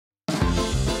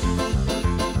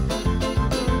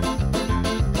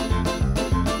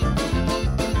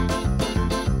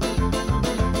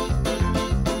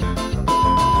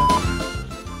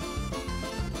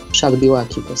Shall be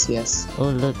keepers, yes. Oh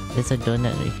look, there's a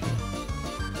donut right here.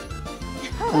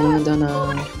 I want a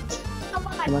donut.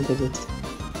 I want to get it.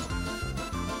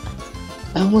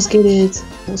 I almost get it.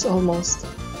 It was almost.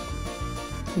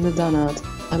 And the donut.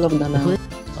 I love donut.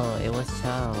 Oh, it was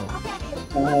Chow.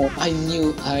 I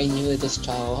knew it was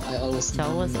Chow. I always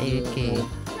Chow was AFK.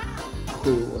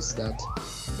 Who was that?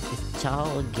 It's Chow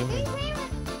again.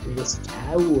 It was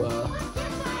Chow.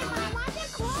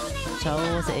 Chow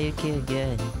was AFK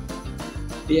again.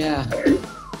 Yeah.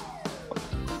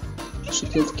 She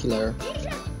killed Killer.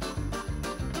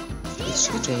 Is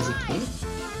she chasing me?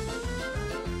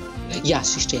 Yeah,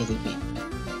 she's chasing me.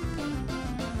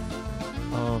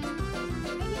 Oh,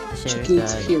 the She sheriff killed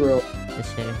died. Hero. The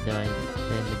sheriff died.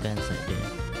 Then the guns are there.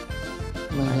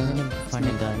 Oh my I god. need to find a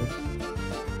gun.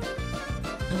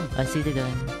 I see the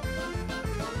gun.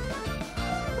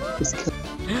 He's killed.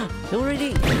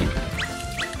 Already!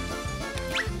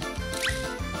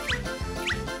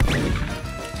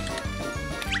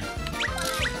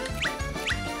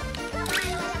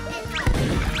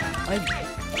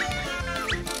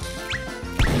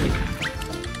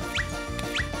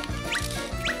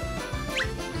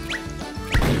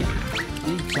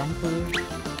 You jumper.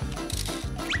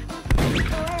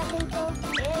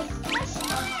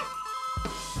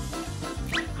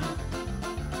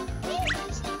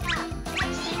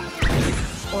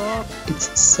 Oh,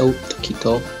 It's so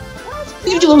Tokito.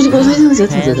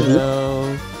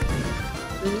 hello.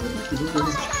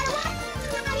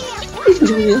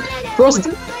 Frost,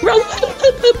 run!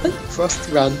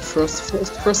 Frost, run!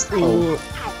 Frost! Oh,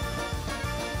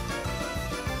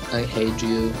 I hate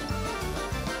you.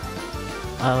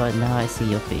 Oh, now I see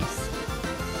your face.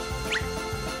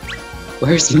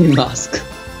 Where's my mask?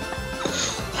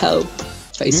 Help!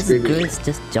 Face This reveal. girl is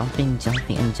just jumping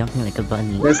like a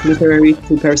bunny. There's literally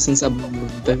 2 persons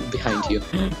behind you.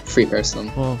 3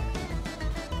 person. Oh,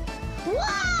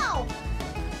 Wow!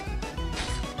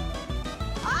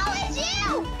 Oh, it's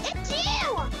you! It's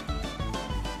you!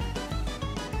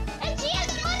 It's you,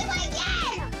 the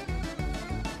motherfucker!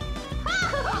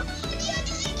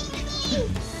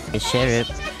 the sheriff.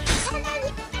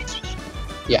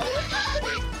 Yeah.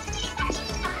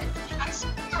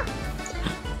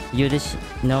 You just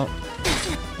no.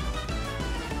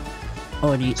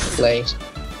 Oh, you. Play.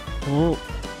 Oh,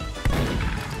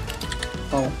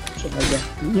 Oh, should I go?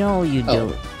 no, you Oh.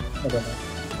 don't. I don't know.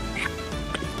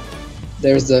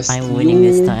 There's the. I'm winning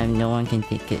this time. No one can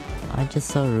take it. I just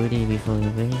saw Rudy before.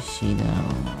 Where is she now?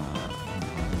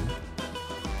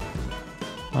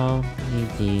 Oh,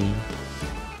 Rudy.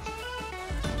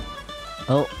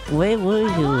 Oh, where were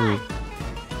you?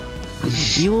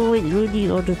 You were with Rudy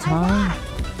all the time.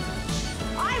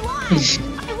 I won! I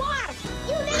won!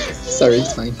 You didn't see Sorry, me!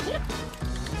 it's fine. The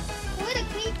little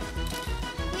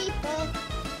creeper.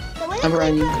 The little I'm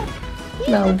running.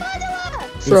 creeper. No. He's the murderer!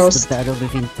 It's Frost. the battle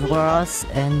between Frost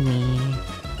and me.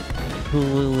 Who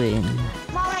will win?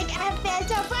 More like FPS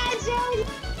or friends.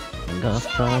 Go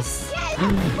Frost. Yes!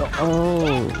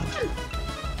 Oh,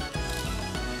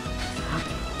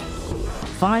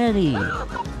 finally!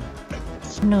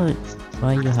 No,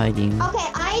 why are you hiding? Okay,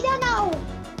 I don't know.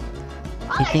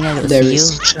 You think I don't There see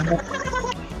is. you?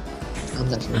 I'm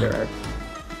not sure there are.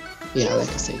 Yeah, like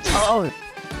I said. Oh,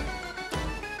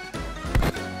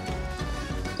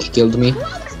 He killed me.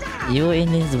 you were in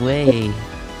his way.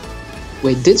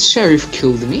 Wait, did Sheriff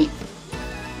kill me?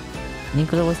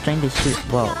 Nicola was trying to shoot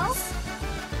balls.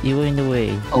 You were in the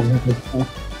way. Oh,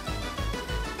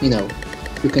 you know,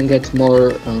 you can get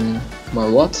more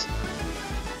what?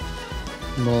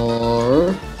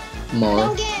 More.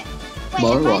 Don't get. Wait,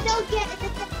 More if what? I don't get it,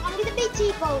 I'm gonna be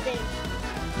T-folded.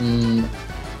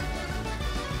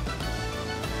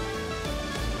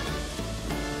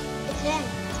 It's him.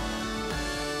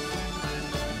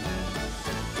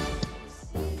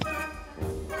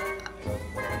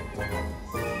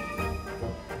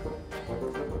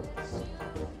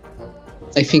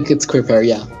 I think it's Creeper,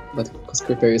 yeah. But because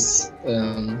Creeper is,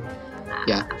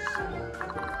 yeah.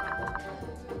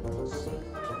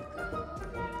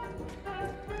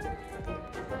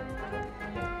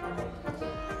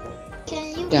 Can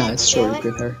you Yeah, get it's sure it?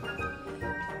 Creeper.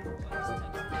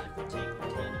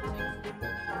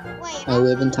 Wait, I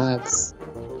live in tax.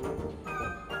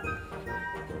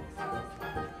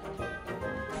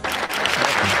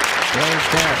 Where is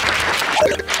that?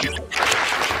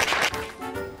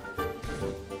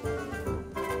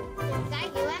 is that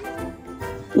you, Em?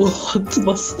 What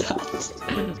was that?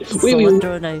 Someone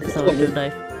throw a knife, someone throw a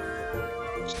knife.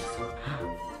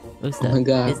 Who's Oh that? my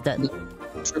god. Is that...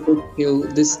 Triple kill.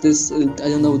 This, I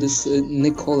don't know, this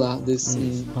Nicola, this.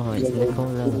 Oh, it's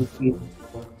Nicola.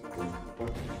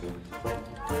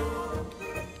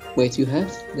 Wait, you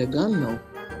have the gun? No.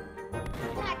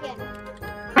 Not yet.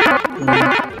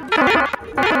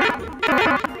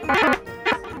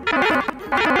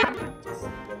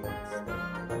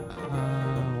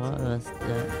 What was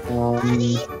that?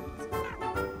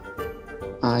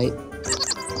 I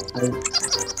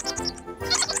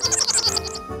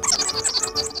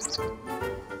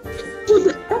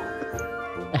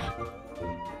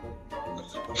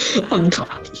I'm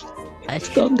dying.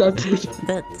 Stop that, please.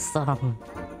 That song.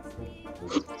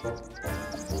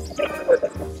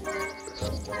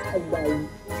 I'm dying.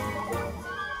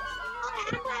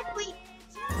 I'm glad we.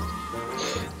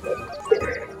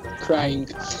 Crying.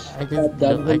 I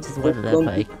just want to laugh,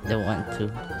 I don't want to.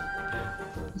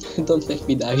 Don't make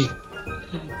me die.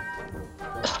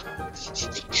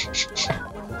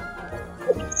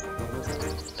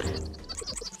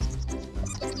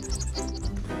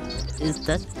 Is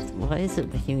that why is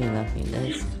it making me laughing?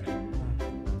 That's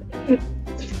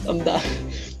I'm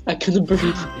dying. I can't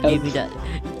breathe. give me that.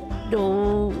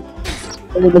 No.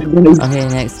 Help. Okay,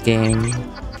 next game.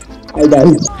 I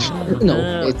died.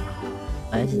 No, it,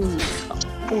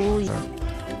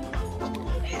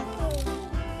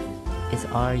 It's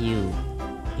RU.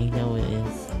 You know it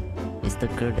is. It's the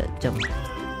girl that jumped.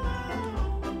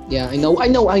 yeah, I know.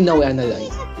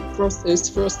 Frost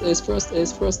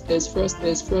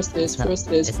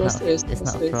is.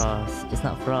 It's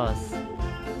not Frost.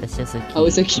 It's just a key. Oh,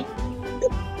 it's a key.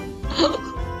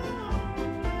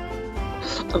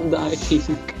 I'm dying. It's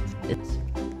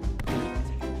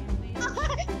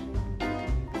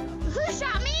Who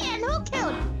shot me and who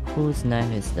killed? whose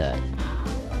knife is that?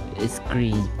 It's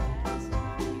green.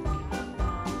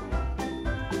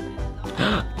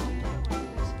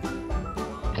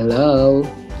 Hello.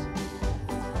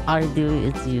 Ardu,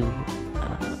 it's you.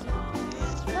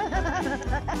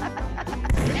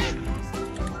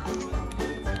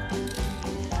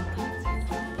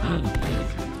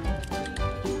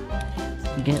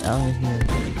 Get out of here.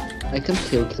 I can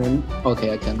kill him.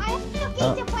 Okay, I can. I have to get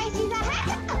the places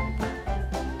ahead.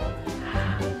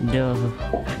 No.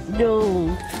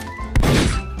 No.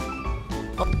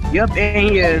 Yup, and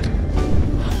he is.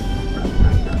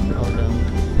 Oh no.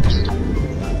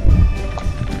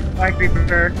 Bye,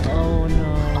 Creeper. Oh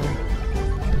no.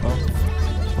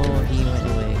 Oh, he went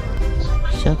away.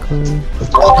 Shaku.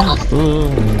 Oh.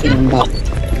 I'm back.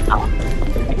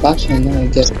 Back and then I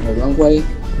get the wrong way.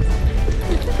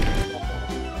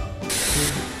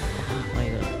 My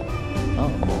god. Oh.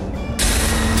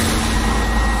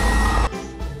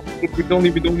 Don't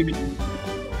leave me, don't leave me.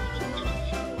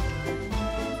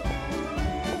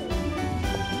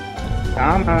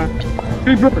 Come on.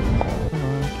 Creeper. Come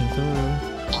on, Kintoro.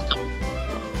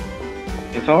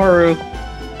 It's Haru.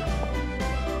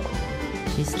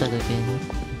 She's stuck again.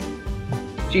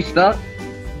 She's stuck.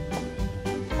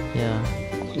 Yeah.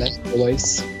 Like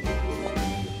always.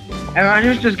 And I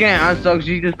just getting unstuck.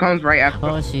 She just comes right after.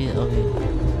 Oh, she. Okay.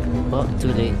 Oh,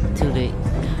 too late. Too late.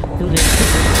 Too late.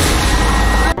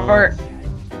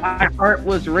 My heart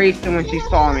was racing when she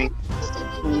saw me.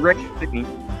 Racing.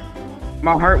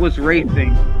 My heart was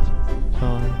racing.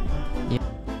 Oh. Yeah.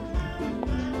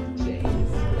 Hey.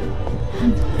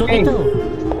 Tokito!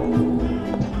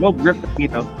 No grip me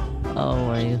though. Oh,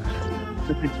 where are you?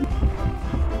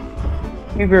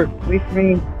 Creeper, wait for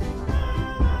me.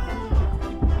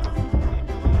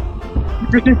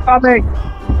 Creeper's coming.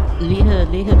 Leave her.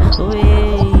 Away!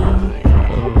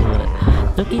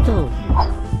 Oh, Tokito!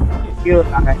 You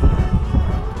die.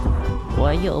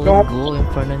 Why you always Don't- go in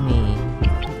front of me?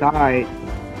 Die.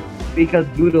 Because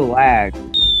due to lag.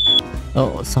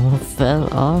 Oh, someone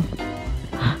fell off?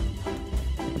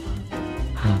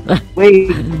 Wait,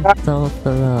 Someone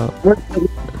fell out. where's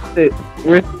the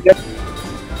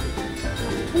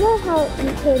You know how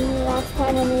you killed me last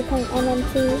time when we were playing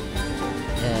MMT?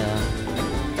 Yeah.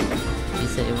 You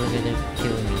said it was gonna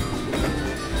kill me.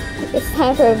 It's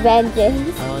time for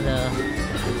vengeance. Oh no.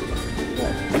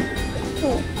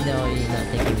 Hmm. No, you're not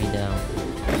taking me down.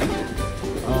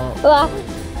 Oh,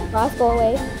 Ross, go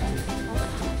away.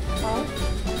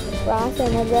 Ross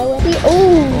and the row. Ooh!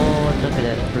 oh, look at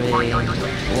that brain.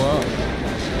 Whoa.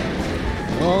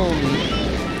 Whoa.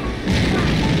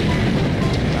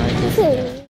 I just... This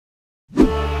is